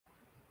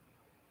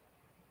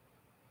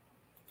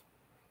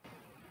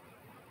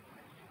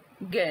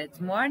Good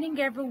morning,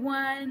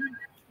 everyone.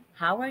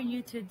 How are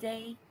you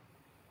today?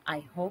 I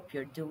hope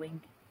you're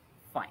doing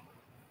fine.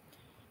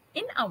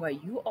 In our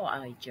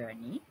UOI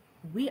journey,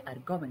 we are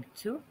going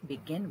to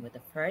begin with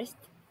the first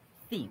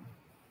theme,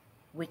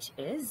 which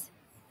is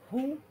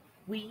who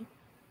we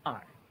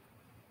are.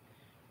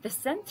 The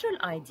central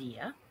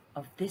idea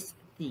of this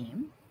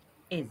theme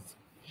is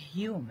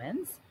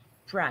humans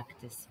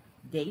practice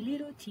daily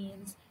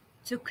routines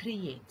to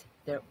create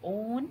their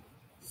own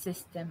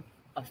system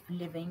of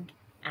living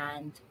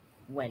and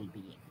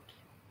well-being.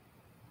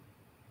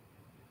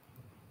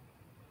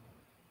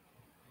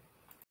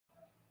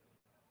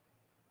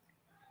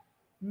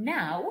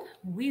 Now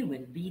we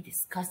will be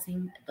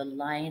discussing the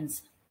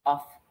lines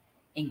of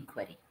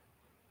inquiry.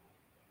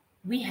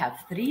 We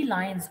have three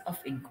lines of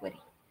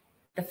inquiry.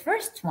 The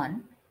first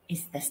one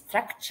is the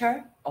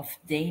structure of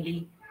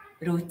daily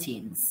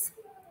routines.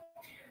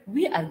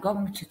 We are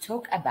going to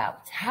talk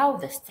about how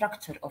the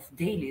structure of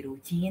daily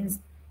routines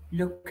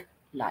look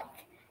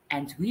like,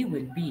 and we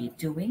will be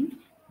doing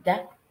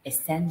the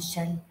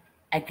essential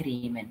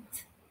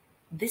agreement.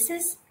 This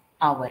is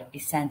our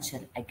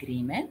essential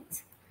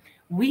agreement.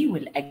 We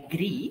will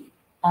agree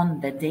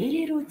on the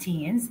daily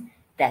routines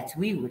that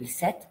we will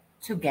set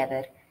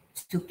together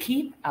to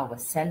keep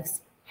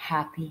ourselves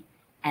happy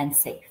and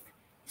safe.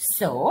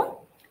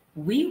 So,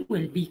 we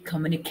will be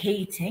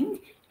communicating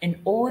in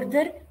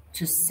order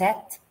to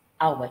set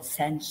our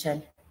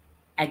essential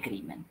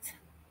agreement.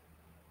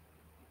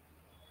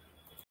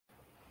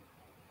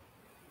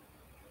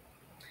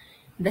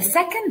 The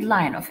second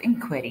line of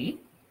inquiry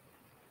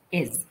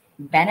is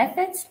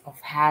benefits of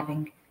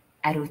having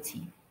a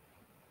routine.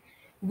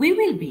 We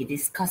will be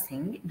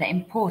discussing the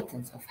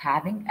importance of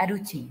having a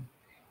routine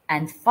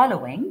and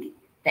following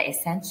the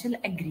essential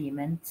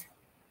agreement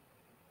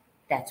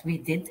that we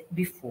did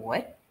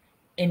before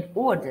in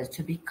order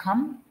to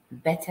become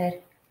better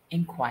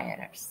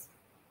inquirers.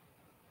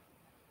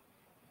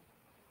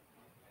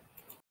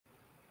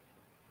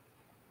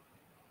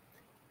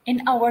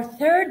 In our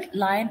third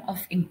line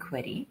of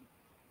inquiry,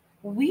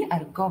 we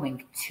are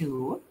going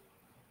to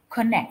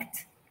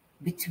connect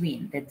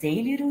between the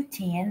daily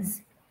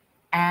routines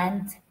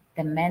and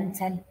the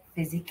mental,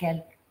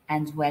 physical,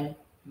 and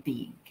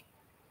well-being.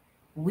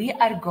 We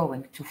are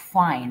going to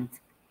find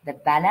the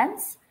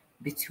balance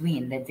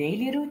between the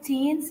daily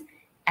routines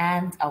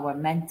and our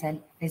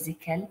mental,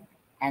 physical,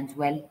 and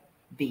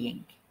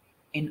well-being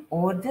in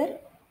order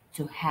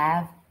to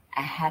have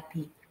a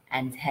happy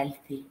and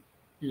healthy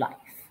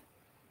life.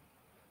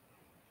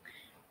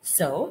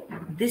 So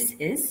this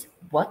is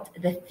what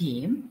the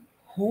theme,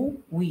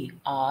 who we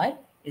are,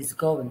 is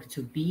going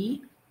to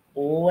be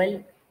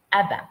all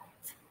about.